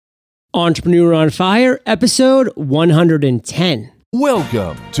Entrepreneur on Fire, episode 110.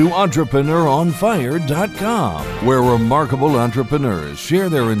 Welcome to EntrepreneurOnFire.com, where remarkable entrepreneurs share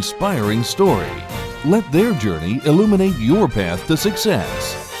their inspiring story. Let their journey illuminate your path to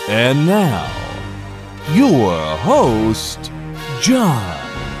success. And now, your host, John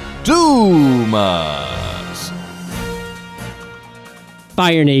Dumas.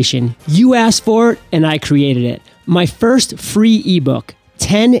 Fire Nation, you asked for it and I created it. My first free ebook,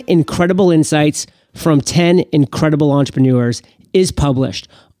 10 Incredible Insights from 10 Incredible Entrepreneurs, is published,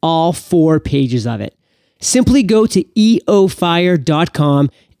 all 4 pages of it. Simply go to eofire.com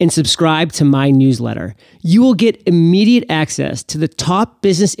and subscribe to my newsletter. You will get immediate access to the top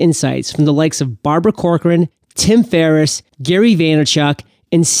business insights from the likes of Barbara Corcoran, Tim Ferriss, Gary Vaynerchuk,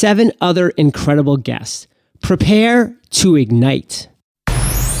 and 7 other incredible guests. Prepare to ignite.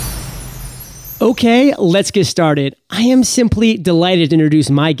 Okay, let's get started. I am simply delighted to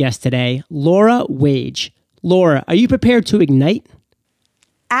introduce my guest today, Laura Waage. Laura, are you prepared to ignite?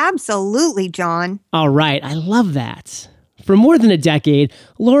 Absolutely, John. All right, I love that. For more than a decade,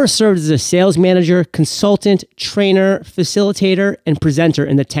 Laura served as a sales manager, consultant, trainer, facilitator, and presenter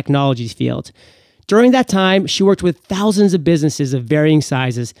in the technologies field. During that time, she worked with thousands of businesses of varying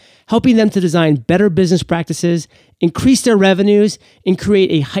sizes, helping them to design better business practices, increase their revenues, and create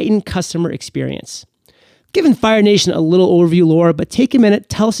a heightened customer experience. Giving Fire Nation a little overview, Laura, but take a minute,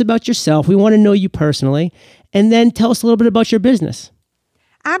 tell us about yourself. We want to know you personally, and then tell us a little bit about your business.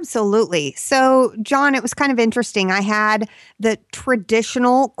 Absolutely. So, John, it was kind of interesting. I had the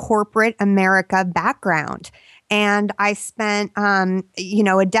traditional corporate America background. And I spent, a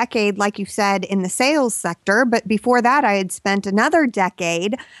decade, like you said, in the sales sector. But before that, I had spent another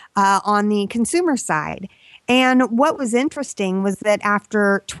decade on the consumer side. And what was interesting was that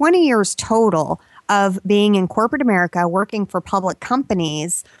after 20 years total of being in corporate America, working for public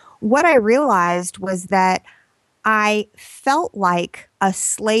companies, what I realized was that I felt like a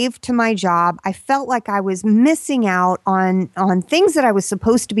slave to my job. I felt like I was missing out on things that I was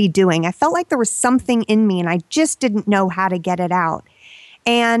supposed to be doing. I felt like there was something in me and I just didn't know how to get it out.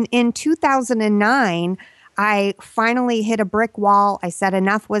 And in 2009, I finally hit a brick wall. I said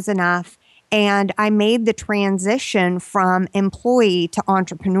enough was enough. And I made the transition from employee to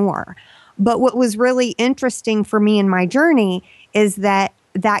entrepreneur. But what was really interesting for me in my journey is that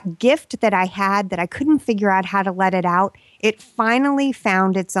gift that I had that I couldn't figure out how to let it out, it finally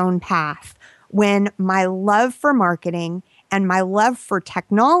found its own path when my love for marketing and my love for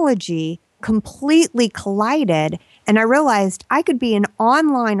technology completely collided. And I realized I could be an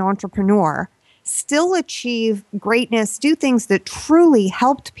online entrepreneur, still achieve greatness, do things that truly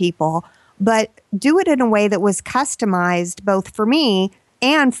helped people, but do it in a way that was customized both for me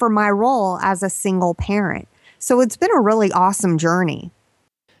and for my role as a single parent. So it's been a really awesome journey.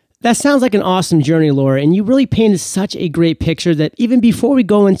 That sounds like an awesome journey, Laura, and you really painted such a great picture that even before we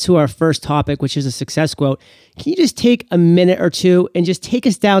go into our first topic, which is a success quote, can you just take a minute or two and just take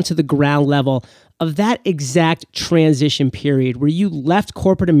us down to the ground level of that exact transition period where you left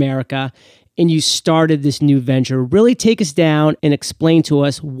corporate America and you started this new venture? Really take us down and explain to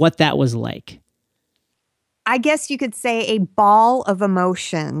us what that was like. I guess you could say a ball of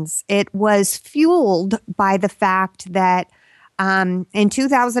emotions. It was fueled by the fact that in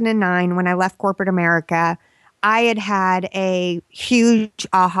 2009, when I left corporate America, I had a huge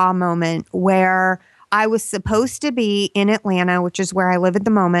aha moment where I was supposed to be in Atlanta, which is where I live at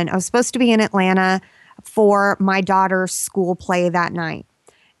the moment. I was supposed to be in Atlanta for my daughter's school play that night.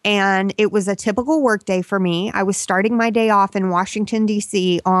 And it was a typical work day for me. I was starting my day off in Washington,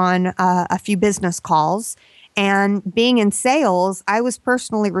 D.C. on a few business calls. And being in sales, I was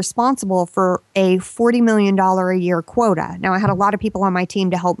personally responsible for a $40 million a year quota. Now, I had a lot of people on my team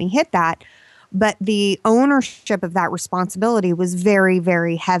to help me hit that, but the ownership of that responsibility was very,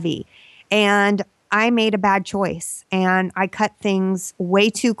 very heavy. And I made a bad choice and I cut things way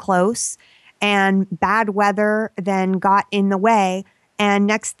too close, and bad weather then got in the way. And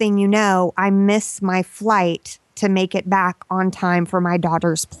next thing you know, I missed my flight to make it back on time for my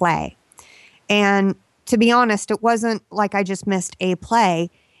daughter's play. And to be honest, it wasn't like I just missed a play.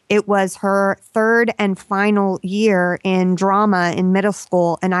 It was her third and final year in drama in middle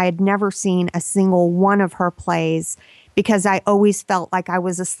school, and I had never seen a single one of her plays because I always felt like I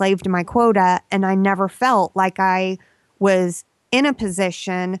was a slave to my quota, and I never felt like I was in a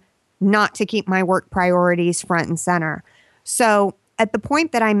position not to keep my work priorities front and center. So at the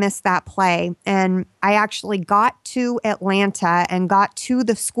point that I missed that play, and I actually got to Atlanta and got to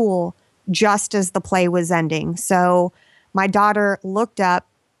the school just as the play was ending. So my daughter looked up,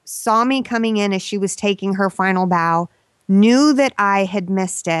 saw me coming in as she was taking her final bow, knew that I had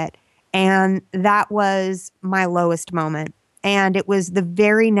missed it, And that was my lowest moment. And it was the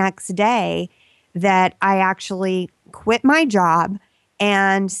very next day that I actually quit my job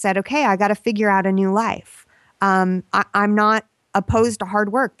and said, okay, I got to figure out a new life. I'm not opposed to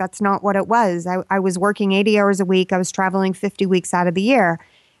hard work. That's not what it was. I was working 80 hours a week. I was traveling 50 weeks out of the year.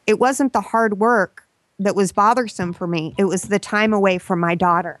 It wasn't the hard work that was bothersome for me. It was the time away from my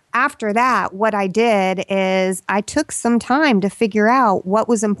daughter. After that, what I did is I took some time to figure out what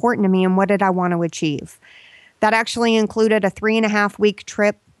was important to me and what did I want to achieve. That actually included a 3.5-week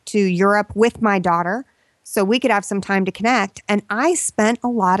trip to Europe with my daughter so we could have some time to connect. And I spent a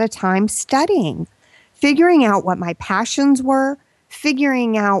lot of time studying, figuring out what my passions were,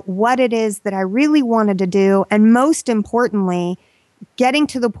 figuring out what it is that I really wanted to do, and most importantly, getting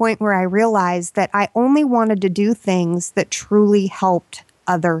to the point where I realized that I only wanted to do things that truly helped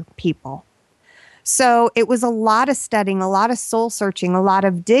other people. So it was a lot of studying, a lot of soul searching, a lot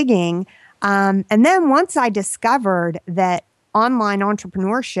of digging. And then once I discovered that online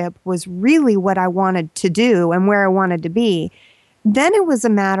entrepreneurship was really what I wanted to do and where I wanted to be, then it was a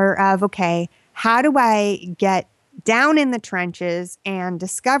matter of, okay, how do I get down in the trenches and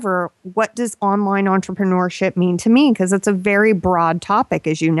discover what does online entrepreneurship mean to me? Because it's a very broad topic,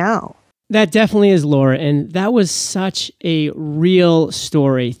 as you know. That definitely is, Laura. And that was such a real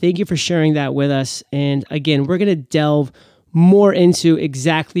story. Thank you for sharing that with us. And again, we're going to delve more into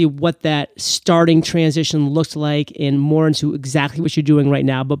exactly what that starting transition looks like and more into exactly what you're doing right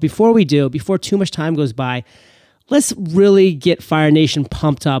now. But before we do, before too much time goes by, let's really get Fire Nation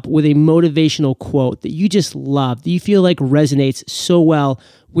pumped up with a motivational quote that you just love, that you feel like resonates so well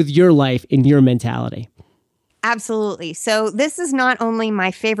with your life and your mentality. Absolutely. So this is not only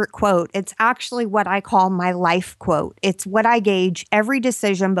my favorite quote, it's actually what I call my life quote. It's what I gauge every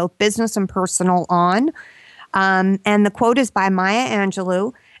decision, both business and personal, on. And the quote is by Maya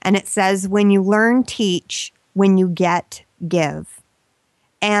Angelou, and it says, when you learn, teach, when you get, give.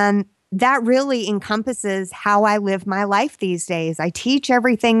 And that really encompasses how I live my life these days. I teach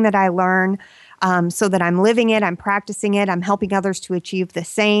everything that I learn so that I'm living it, I'm practicing it, I'm helping others to achieve the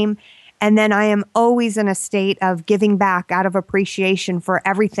same. And then I am always in a state of giving back out of appreciation for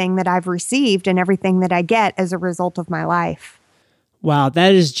everything that I've received and everything that I get as a result of my life. Wow,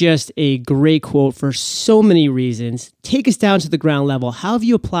 that is just a great quote for so many reasons. Take us down to the ground level. How have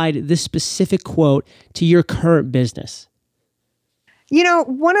you applied this specific quote to your current business? You know,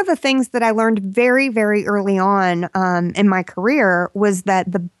 one of the things that I learned very, very early on in my career was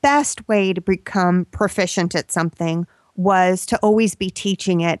that the best way to become proficient at something was to always be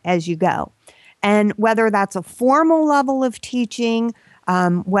teaching it as you go. And whether that's a formal level of teaching,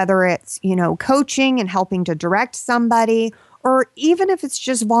 whether it's, coaching and helping to direct somebody, or even if it's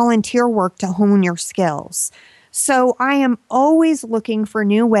just volunteer work to hone your skills. So I am always looking for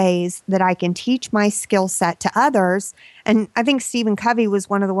new ways that I can teach my skill set to others. And I think Stephen Covey was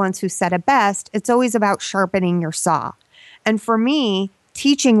one of the ones who said it best. It's always about sharpening your saw. And for me,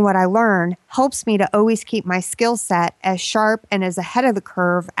 teaching what I learn helps me to always keep my skill set as sharp and as ahead of the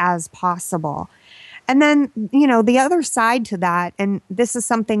curve as possible. And then, the other side to that, and this is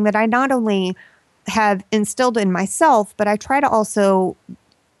something that I not only have instilled in myself, but I try to also,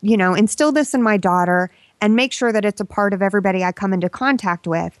 instill this in my daughter and make sure that it's a part of everybody I come into contact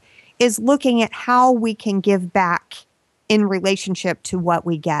with, is looking at how we can give back in relationship to what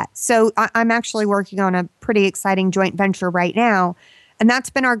we get. So I'm actually working on a pretty exciting joint venture right now. And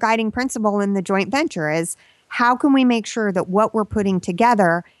that's been our guiding principle in the joint venture is how can we make sure that what we're putting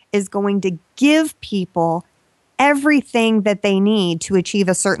together is going to give people everything that they need to achieve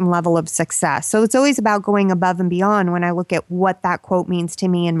a certain level of success. So it's always about going above and beyond when I look at what that quote means to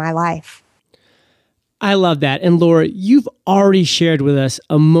me in my life. I love that. And Laura, you've already shared with us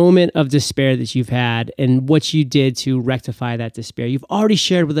a moment of despair that you've had and what you did to rectify that despair. You've already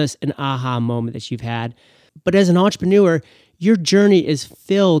shared with us an aha moment that you've had. But as an entrepreneur, your journey is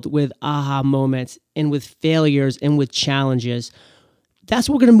filled with aha moments and with failures and with challenges. That's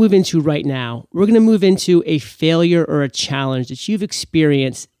what we're going to move into right now. We're going to move into a failure or a challenge that you've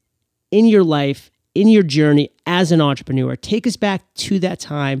experienced in your life, in your journey as an entrepreneur. Take us back to that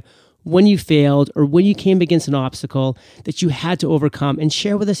time when you failed or when you came against an obstacle that you had to overcome, and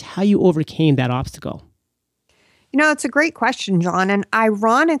share with us how you overcame that obstacle. It's a great question, John. And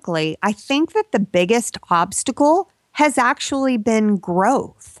ironically, I think that the biggest obstacle has actually been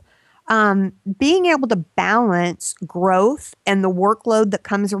growth. Being able to balance growth and the workload that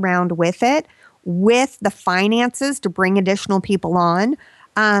comes around with it, with the finances to bring additional people on,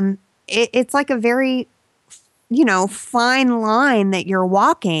 it's like a very, fine line that you're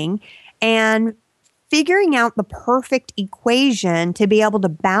walking. And figuring out the perfect equation to be able to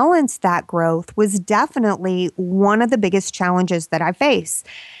balance that growth was definitely one of the biggest challenges that I face.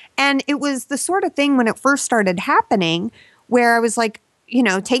 And it was the sort of thing when it first started happening where I was like,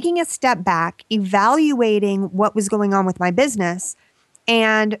 taking a step back, evaluating what was going on with my business,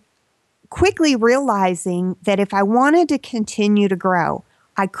 and quickly realizing that if I wanted to continue to grow,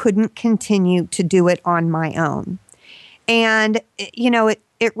 I couldn't continue to do it on my own. And,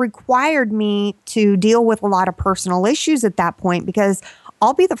 it required me to deal with a lot of personal issues at that point, because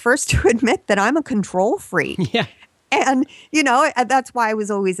I'll be the first to admit that I'm a control freak. Yeah. And, that's why I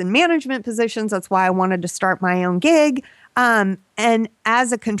was always in management positions. That's why I wanted to start my own gig. And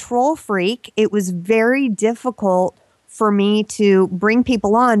as a control freak, it was very difficult for me to bring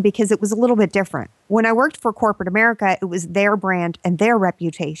people on because it was a little bit different. When I worked for corporate America, it was their brand and their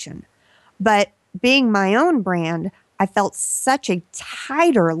reputation. But being my own brand, I felt such a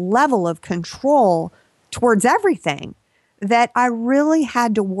tighter level of control towards everything that I really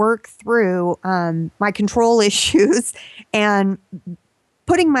had to work through my control issues and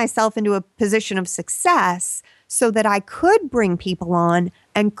putting myself into a position of success so that I could bring people on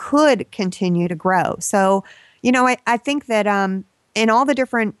and could continue to grow. So, I think that in all the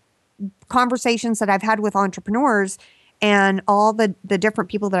different conversations that I've had with entrepreneurs and all the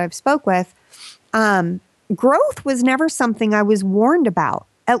different people that I've spoke with, growth was never something I was warned about,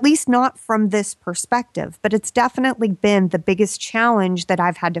 at least not from this perspective, but it's definitely been the biggest challenge that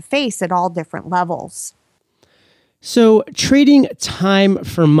I've had to face at all different levels. So trading time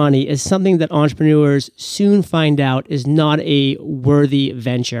for money is something that entrepreneurs soon find out is not a worthy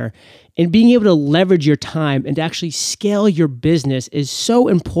venture. And being able to leverage your time and to actually scale your business is so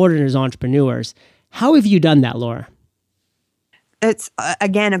important as entrepreneurs. How have you done that, Laura? It's,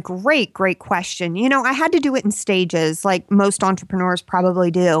 again, a great question. I had to do it in stages, like most entrepreneurs probably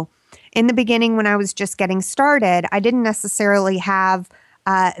do. In the beginning, when I was just getting started, I didn't necessarily have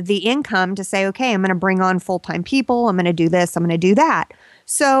the income to say, okay, I'm going to bring on full-time people. I'm going to do this. I'm going to do that.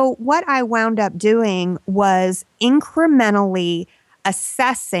 So what I wound up doing was incrementally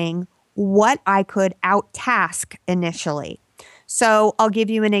assessing what I could out-task initially. So I'll give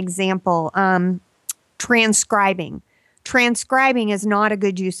you an example. Transcribing. Transcribing is not a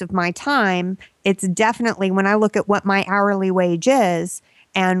good use of my time. It's definitely, when I look at what my hourly wage is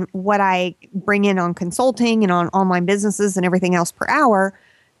and what I bring in on consulting and on online businesses and everything else per hour,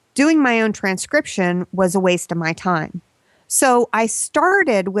 doing my own transcription was a waste of my time. So I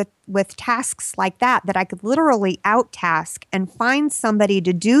started with tasks like that I could literally out-task and find somebody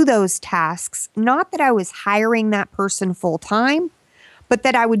to do those tasks. Not that I was hiring that person full-time, but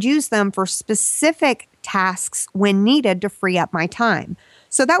that I would use them for specific tasks when needed to free up my time.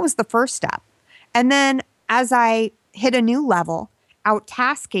 So that was the first step. And then as I hit a new level,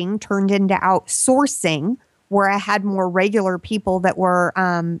 out-tasking turned into outsourcing, where I had more regular people that were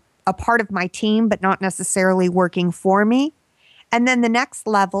a part of my team, but not necessarily working for me. And then the next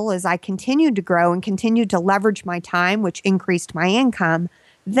level, as I continued to grow and continued to leverage my time, which increased my income,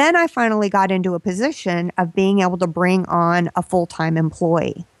 then I finally got into a position of being able to bring on a full-time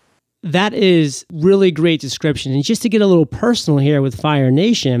employee. That is really great description. And just to get a little personal here with Fire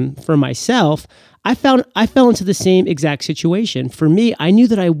Nation, for myself, I fell into the same exact situation. For me, I knew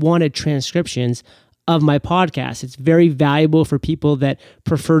that I wanted transcriptions of my podcast. It's very valuable for people that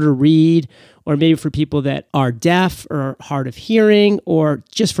prefer to read, or maybe for people that are deaf or hard of hearing, or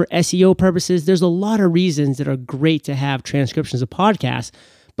just for SEO purposes. There's a lot of reasons that are great to have transcriptions of podcasts.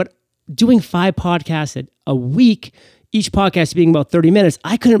 But doing 5 podcasts a week, each podcast being about 30 minutes,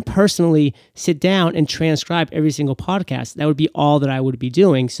 I couldn't personally sit down and transcribe every single podcast. That would be all that I would be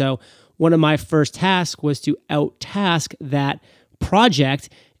doing. So one of my first tasks was to out-task that project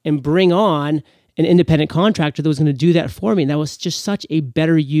and bring on an independent contractor that was going to do that for me. And that was just such a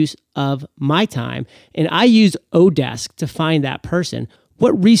better use of my time. And I used Odesk to find that person.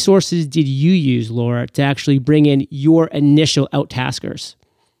 What resources did you use, Laura, to actually bring in your initial out-taskers?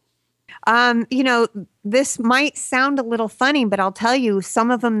 This might sound a little funny, but I'll tell you, some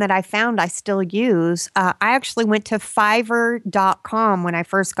of them that I found I still use. I actually went to Fiverr.com when I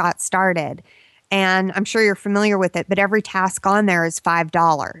first got started. And I'm sure you're familiar with it, but every task on there is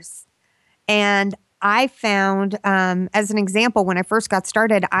 $5. And I found, as an example, when I first got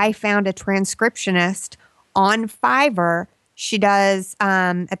started, I found a transcriptionist on Fiverr. She does,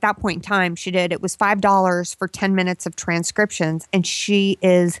 at that point in time, it was $5 for 10 minutes of transcriptions, and she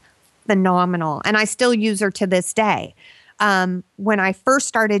is phenomenal. And I still use her to this day. When I first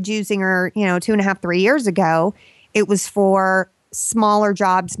started using her, 2.5, 3 years ago, it was for smaller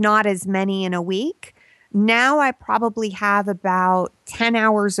jobs, not as many in a week. Now I probably have about 10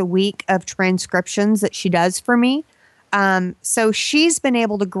 hours a week of transcriptions that she does for me. So she's been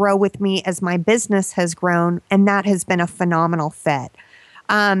able to grow with me as my business has grown, and that has been a phenomenal fit.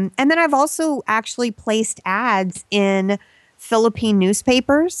 And then I've also actually placed ads in Philippine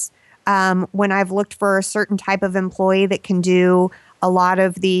newspapers when I've looked for a certain type of employee that can do a lot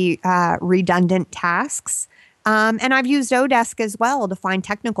of the redundant tasks. And I've used Odesk as well to find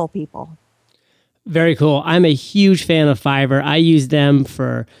technical people. Very cool. I'm a huge fan of Fiverr. I use them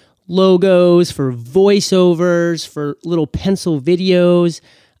for logos, for voiceovers, for little pencil videos.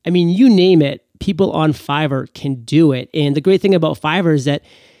 I mean, you name it, people on Fiverr can do it. And the great thing about Fiverr is that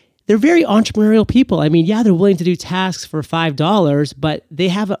they're very entrepreneurial people. I mean, yeah, they're willing to do tasks for $5, but they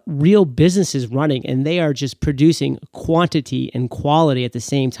have real businesses running and they are just producing quantity and quality at the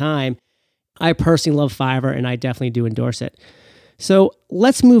same time. I personally love Fiverr and I definitely do endorse it. So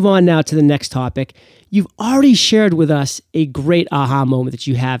let's move on now to the next topic. You've already shared with us a great aha moment that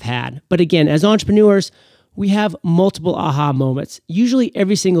you have had. But again, as entrepreneurs, we have multiple aha moments, usually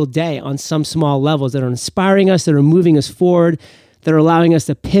every single day on some small levels that are inspiring us, that are moving us forward, that are allowing us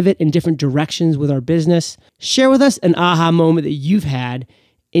to pivot in different directions with our business. Share with us an aha moment that you've had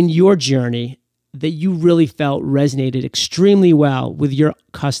in your journey that you really felt resonated extremely well with your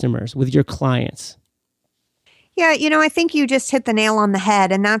customers, with your clients. Yeah, I think you just hit the nail on the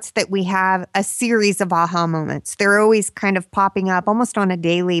head, and that's that we have a series of aha moments. They're always kind of popping up almost on a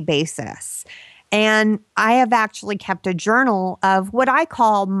daily basis. And I have actually kept a journal of what I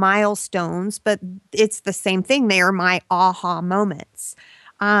call milestones, but it's the same thing. They are my aha moments.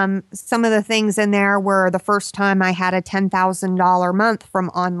 Some of the things in there were the first time I had a $10,000 month from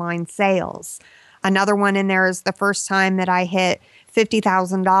online sales. Another one in there is the first time that I hit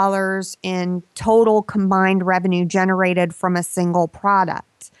 $50,000 in total combined revenue generated from a single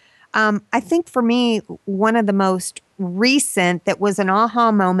product. I think for me, one of the most recent that was an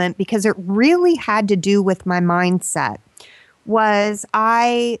aha moment because it really had to do with my mindset was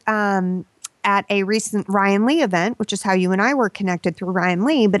I, at a recent Ryan Lee event, which is how you and I were connected through Ryan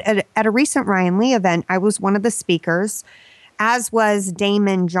Lee, but at a recent Ryan Lee event, I was one of the speakers, as was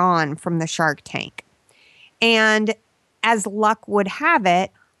Damon John from the Shark Tank. And as luck would have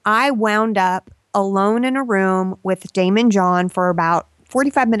it, I wound up alone in a room with Damon John for about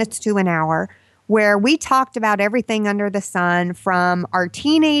 45 minutes to an hour, where we talked about everything under the sun, from our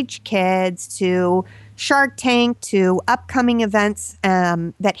teenage kids to Shark Tank to upcoming events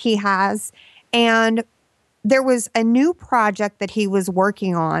that he has. And there was a new project that he was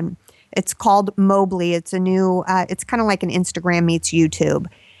working on. It's called Mobley. It's a new, it's kind of like an Instagram meets YouTube.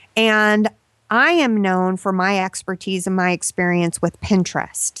 And I am known for my expertise and my experience with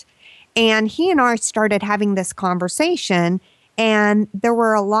Pinterest. And he and I started having this conversation, and there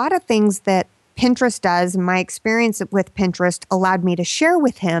were a lot of things that Pinterest does, and my experience with Pinterest allowed me to share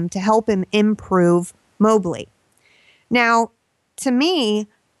with him to help him improve Mobley. Now, to me,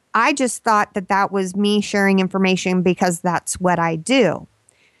 I just thought that that was me sharing information because that's what I do.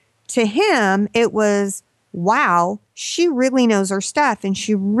 To him, it was, wow, she really knows her stuff and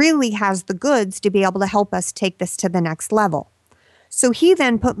she really has the goods to be able to help us take this to the next level. So he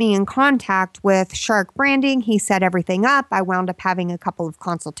then put me in contact with Shark Branding. He set everything up. I wound up having a couple of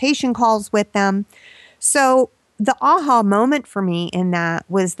consultation calls with them. So the aha moment for me in that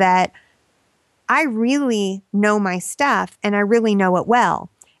was that I really know my stuff and I really know it well.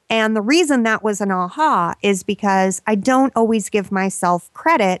 And the reason that was an aha is because I don't always give myself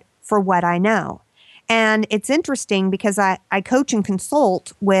credit for what I know. And it's interesting because I coach and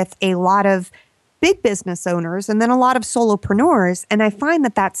consult with a lot of big business owners and then a lot of solopreneurs. And I find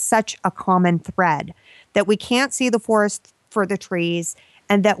that that's such a common thread, that we can't see the forest for the trees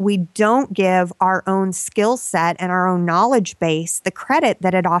and that we don't give our own skill set and our own knowledge base the credit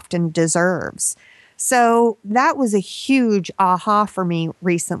that it often deserves. So that was a huge aha for me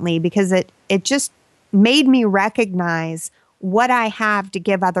recently because it just made me recognize what I have to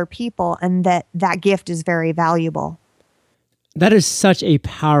give other people and that gift is very valuable. That is such a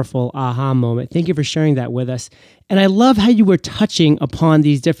powerful aha moment. Thank you for sharing that with us. And I love how you were touching upon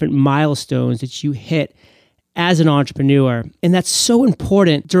these different milestones that you hit as an entrepreneur. And that's so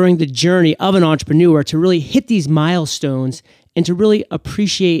important during the journey of an entrepreneur to really hit these milestones and to really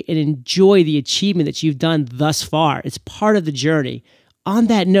appreciate and enjoy the achievement that you've done thus far. It's part of the journey. On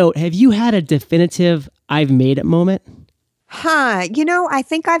that note, have you had a definitive I've made it moment? I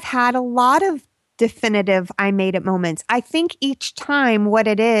think I've had a lot of definitive I made it moments. I think each time what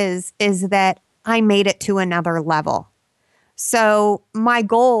it is that I made it to another level. So my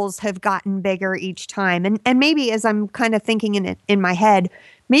goals have gotten bigger each time. And maybe as I'm kind of thinking in my head,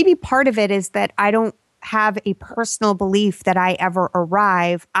 maybe part of it is that I don't have a personal belief that I ever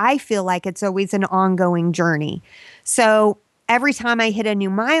arrive. I feel like it's always an ongoing journey. So every time I hit a new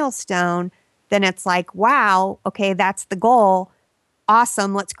milestone, then it's like, wow, okay, that's the goal.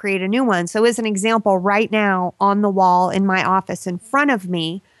 Awesome, let's create a new one. So as an example, right now on the wall in my office in front of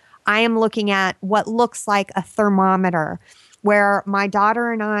me, I am looking at what looks like a thermometer where my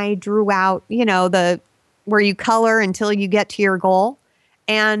daughter and I drew out, where you color until you get to your goal.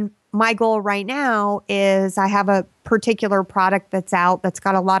 And my goal right now is I have a particular product that's out that's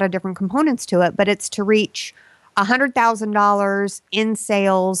got a lot of different components to it, but it's to reach $100,000 in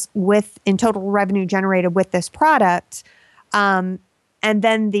sales in total revenue generated with this product. And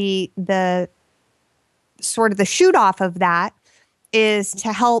then the sort of the shoot off of that is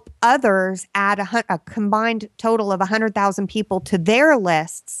to help others add a combined total of 100,000 people to their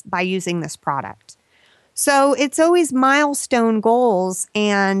lists by using this product. So it's always milestone goals.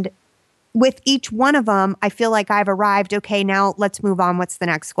 And with each one of them, I feel like I've arrived. Okay, now let's move on. What's the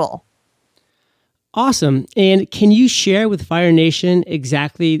next goal? Awesome. And can you share with Fire Nation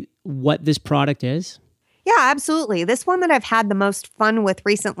exactly what this product is? Yeah, absolutely. This one that I've had the most fun with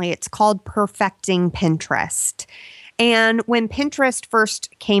recently, it's called Perfecting Pinterest. And when Pinterest first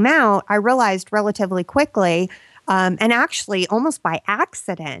came out, I realized relatively quickly, and actually almost by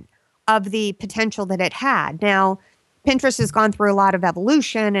accident, of the potential that it had. Now, Pinterest has gone through a lot of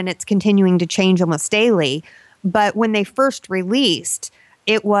evolution and it's continuing to change almost daily. But when they first released,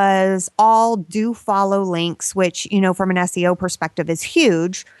 it was all do follow links, which, from an SEO perspective is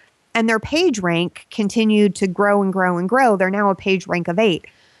huge. And their page rank continued to grow and grow and grow. They're now a page rank of 8.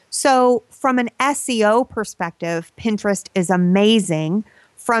 So from an SEO perspective, Pinterest is amazing.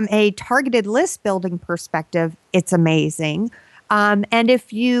 From a targeted list building perspective, it's amazing. And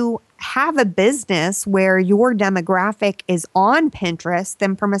if you have a business where your demographic is on Pinterest,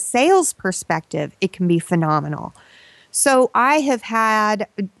 then from a sales perspective, it can be phenomenal. So I have had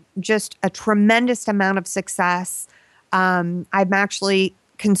just a tremendous amount of success. I'm actually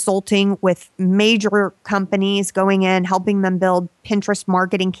consulting with major companies, going in, helping them build Pinterest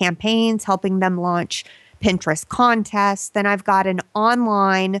marketing campaigns, helping them launch Pinterest contests. Then I've got an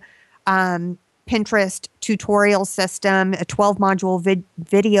online Pinterest tutorial system, a 12-module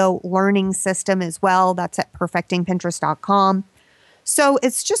video learning system as well. That's at perfectingpinterest.com. So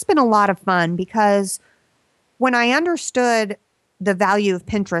it's just been a lot of fun because when I understood the value of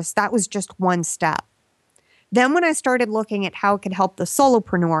Pinterest, that was just one step. Then when I started looking at how it could help the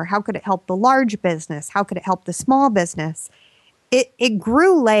solopreneur, how could it help the large business, how could it help the small business, it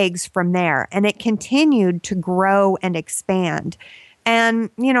grew legs from there and it continued to grow and expand. And,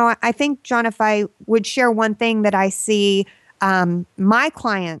 I think, John, if I would share one thing that I see my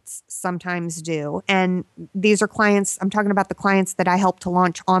clients sometimes do, and these are clients, I'm talking about the clients that I help to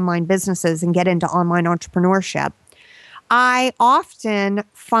launch online businesses and get into online entrepreneurship. I often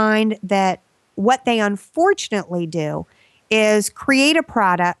find that what they unfortunately do is create a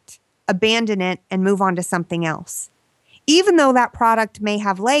product, abandon it, and move on to something else. Even though that product may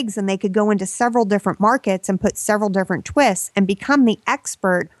have legs and they could go into several different markets and put several different twists and become the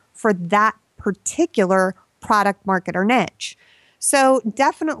expert for that particular product, market, or niche. So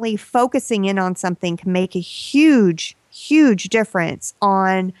definitely focusing in on something can make a huge, huge difference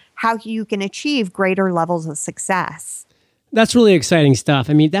on how you can achieve greater levels of success. That's really exciting stuff.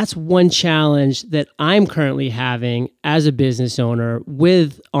 I mean, that's one challenge that I'm currently having as a business owner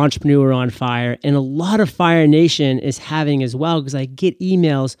with Entrepreneur on Fire, and a lot of Fire Nation is having as well, because I get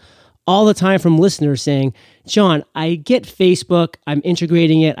emails all the time from listeners saying, John, I get Facebook, I'm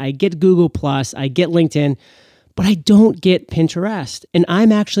integrating it, I get Google+, I get LinkedIn, but I don't get Pinterest. And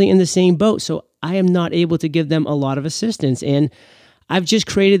I'm actually in the same boat, so I am not able to give them a lot of assistance. And I've just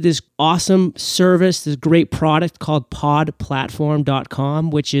created this awesome service, this great product called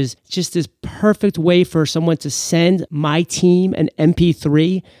podplatform.com, which is just this perfect way for someone to send my team an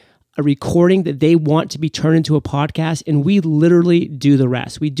MP3, a recording that they want to be turned into a podcast, and we literally do the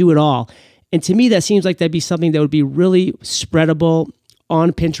rest. We do it all. And to me, that seems like that'd be something that would be really spreadable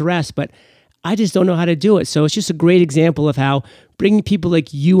on Pinterest, but I just don't know how to do it. So it's just a great example of how bringing people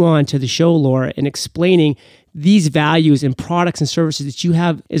like you on to the show, Laura, and explaining these values and products and services that you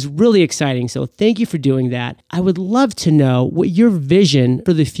have is really exciting. So thank you for doing that. I would love to know what your vision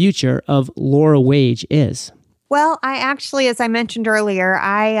for the future of Laura Waage is. Well, I actually, as I mentioned earlier,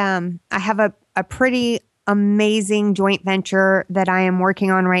 I have a pretty amazing joint venture that I am working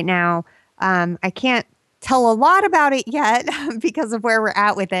on right now. I can't tell a lot about it yet because of where we're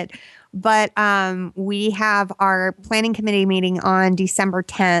at with it. But we have our planning committee meeting on December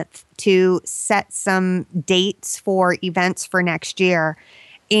 10th to set some dates for events for next year.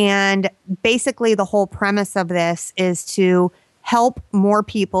 And basically the whole premise of this is to help more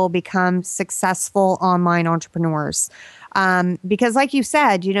people become successful online entrepreneurs. Because like you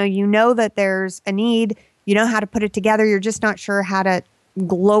said, you know that there's a need, you know how to put it together, you're just not sure how to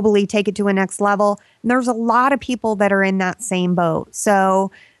globally take it to a next level. And there's a lot of people that are in that same boat.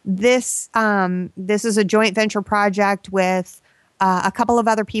 So this is a joint venture project with a couple of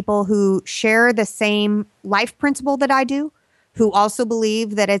other people who share the same life principle that I do, who also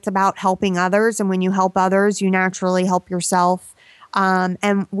believe that it's about helping others. And when you help others, you naturally help yourself.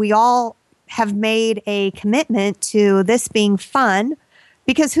 And we all have made a commitment to this being fun,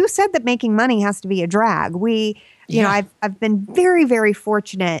 because who said that making money has to be a drag? I've been very, very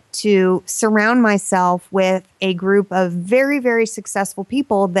fortunate to surround myself with a group of very, very successful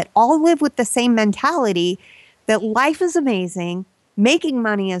people that all live with the same mentality that life is amazing, making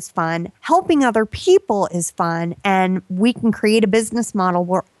money is fun, helping other people is fun, and we can create a business model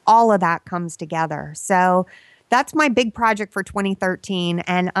where all of that comes together. So that's my big project for 2013,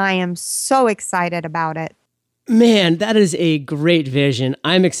 and I am so excited about it. Man, that is a great vision.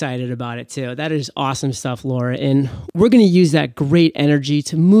 I'm excited about it too. That is awesome stuff, Laura. And we're going to use that great energy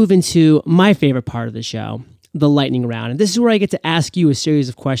to move into my favorite part of the show, the lightning round. And this is where I get to ask you a series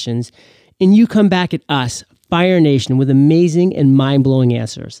of questions, and you come back at us, Fire Nation, with amazing and mind-blowing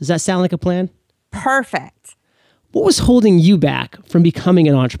answers. Does that sound like a plan? Perfect. What was holding you back from becoming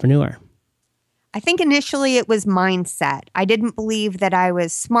an entrepreneur? I think initially it was mindset. I didn't believe that I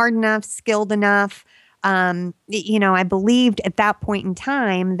was smart enough, skilled enough. I believed at that point in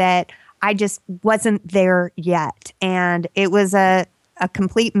time that I just wasn't there yet. And it was a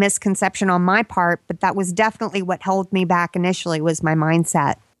complete misconception on my part, but that was definitely what held me back initially, was my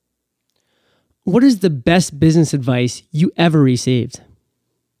mindset. What is the best business advice you ever received?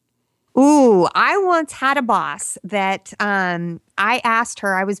 Ooh, I once had a boss that I asked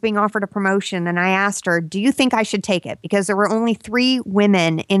her, I was being offered a promotion, and I asked her, do you think I should take it? Because there were only 3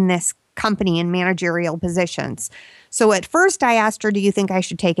 women in this company in managerial positions. So at first I asked her, do you think I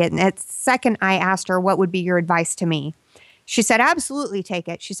should take it? And at second, I asked her, what would be your advice to me? She said, absolutely take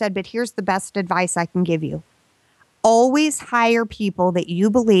it. She said, but here's the best advice I can give you. Always hire people that you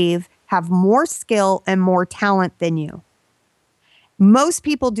believe have more skill and more talent than you. Most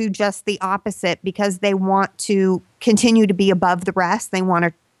people do just the opposite because they want to continue to be above the rest. They want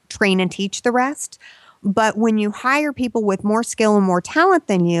to train and teach the rest. But when you hire people with more skill and more talent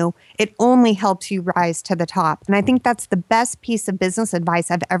than you, it only helps you rise to the top. And I think that's the best piece of business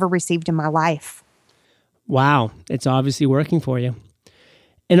advice I've ever received in my life. Wow, it's obviously working for you.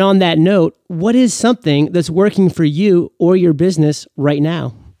 And on that note, what is something that's working for you or your business right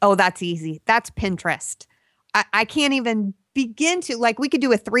now? Oh, that's easy. That's Pinterest. I can't even begin to, we could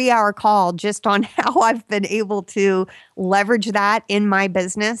do a 3-hour call just on how I've been able to leverage that in my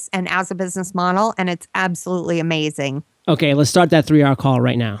business and as a business model. And it's absolutely amazing. Okay, let's start that 3-hour call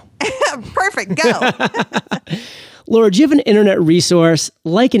right now. Perfect. Go. Laura, do you have an internet resource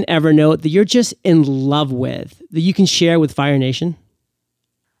like an Evernote that you're just in love with that you can share with Fire Nation?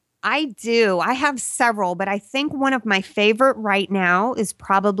 I do. I have several, but I think one of my favorite right now is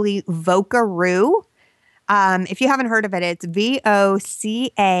probably Vocaroo. If you haven't heard of it, it's Vocaroo,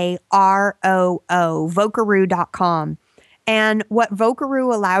 Vocaroo.com. And what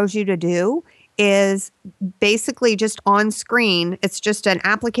Vocaroo allows you to do is basically just on screen. It's just an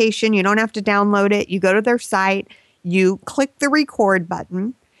application. You don't have to download it. You go to their site, you click the record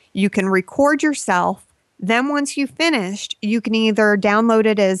button, you can record yourself. Then once you've finished, you can either download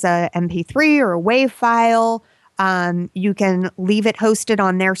it as a MP3 or a WAV file. You can leave it hosted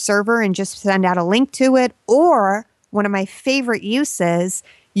on their server and just send out a link to it. Or one of my favorite uses,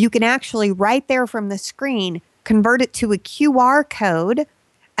 you can actually right there from the screen, convert it to a QR code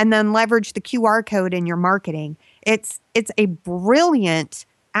and then leverage the QR code in your marketing. It's a brilliant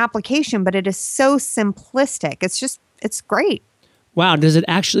application, but it is so simplistic. It's great. Wow. Does it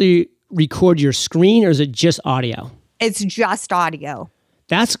actually record your screen or is it just audio? It's just audio.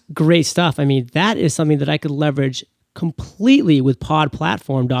 That's great stuff. I mean, that is something that I could leverage completely with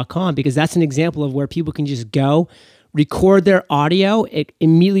podplatform.com, because that's an example of where people can just go, record their audio, it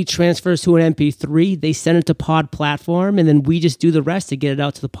immediately transfers to an MP3, they send it to Pod Platform, and then we just do the rest to get it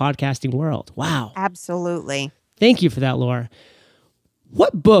out to the podcasting world. Wow. Absolutely. Thank you for that, Laura.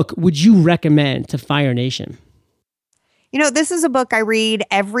 What book would you recommend to Fire Nation? This is a book I read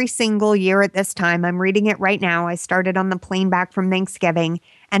every single year at this time. I'm reading it right now. I started on the plane back from Thanksgiving,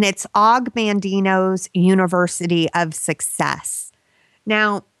 and it's Og Mandino's University of Success.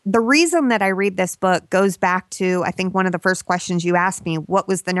 Now, the reason that I read this book goes back to, I think, one of the first questions you asked me, what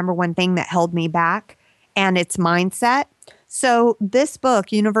was the number one thing that held me back? And it's mindset. So this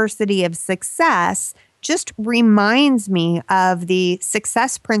book, University of Success, just reminds me of the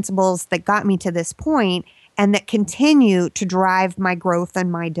success principles that got me to this point and that continue to drive my growth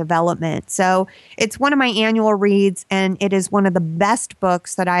and my development. So it's one of my annual reads, and it is one of the best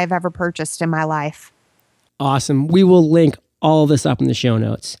books that I have ever purchased in my life. Awesome. We will link all of this up in the show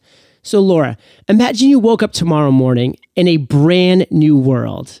notes. So Laura, imagine you woke up tomorrow morning in a brand new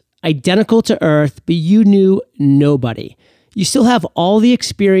world, identical to Earth, but you knew nobody. You still have all the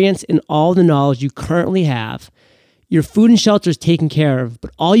experience and all the knowledge you currently have. Your food and shelter is taken care of,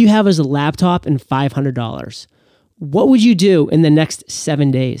 but all you have is a laptop and $500. What would you do in the next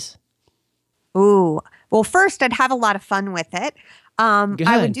 7 days? Ooh, well, first, I'd have a lot of fun with it.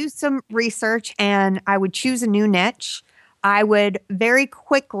 I would do some research and I would choose a new niche. I would very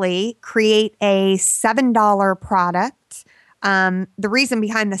quickly create a $7 product. The reason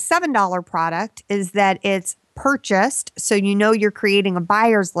behind the $7 product is that it's purchased, so you know you're creating a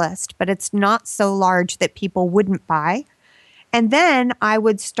buyer's list, but it's not so large that people wouldn't buy. And then I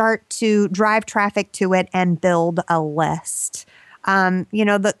would start to drive traffic to it and build a list.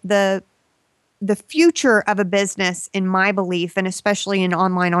 The future of a business, in my belief, and especially in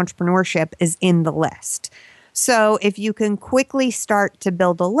online entrepreneurship, is in the list. So if you can quickly start to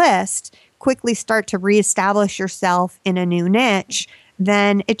build a list, quickly start to reestablish yourself in a new niche,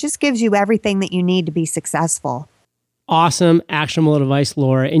 then it just gives you everything that you need to be successful. Awesome, actionable advice,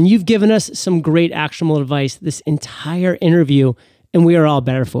 Laura. And you've given us some great actionable advice this entire interview, and we are all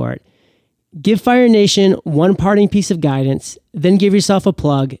better for it. Give Fire Nation one parting piece of guidance, then give yourself a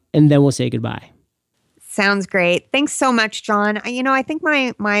plug, and then we'll say goodbye. Sounds great. Thanks so much, John. I think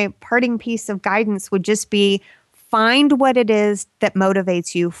my parting piece of guidance would just be find what it is that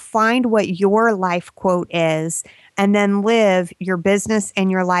motivates you, find what your life quote is, and then live your business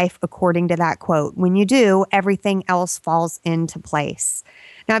and your life according to that quote. When you do, everything else falls into place.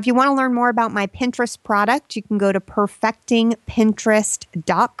 Now, if you want to learn more about my Pinterest product, you can go to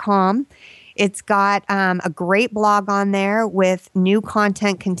perfectingpinterest.com. It's got a great blog on there with new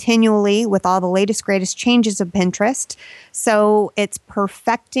content continually with all the latest, greatest changes of Pinterest. So it's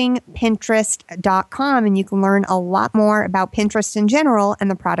perfectingpinterest.com, and you can learn a lot more about Pinterest in general and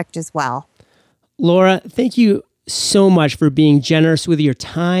the product as well. Laura, thank you so much for being generous with your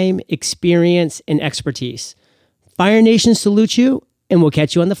time, experience, and expertise. Fire Nation salutes you, and we'll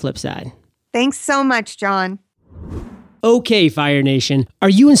catch you on the flip side. Thanks so much, John. Okay, Fire Nation, are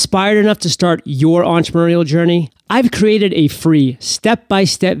you inspired enough to start your entrepreneurial journey? I've created a free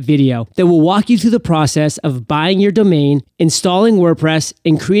step-by-step video that will walk you through the process of buying your domain, installing WordPress,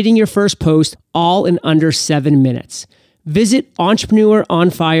 and creating your first post all in under 7 minutes. Visit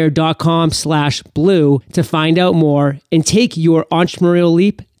entrepreneuronfire.com/blue to find out more and take your entrepreneurial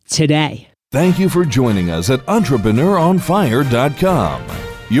leap today. Thank you for joining us at entrepreneuronfire.com,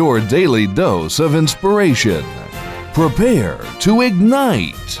 your daily dose of inspiration. Prepare to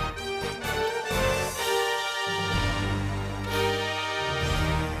ignite.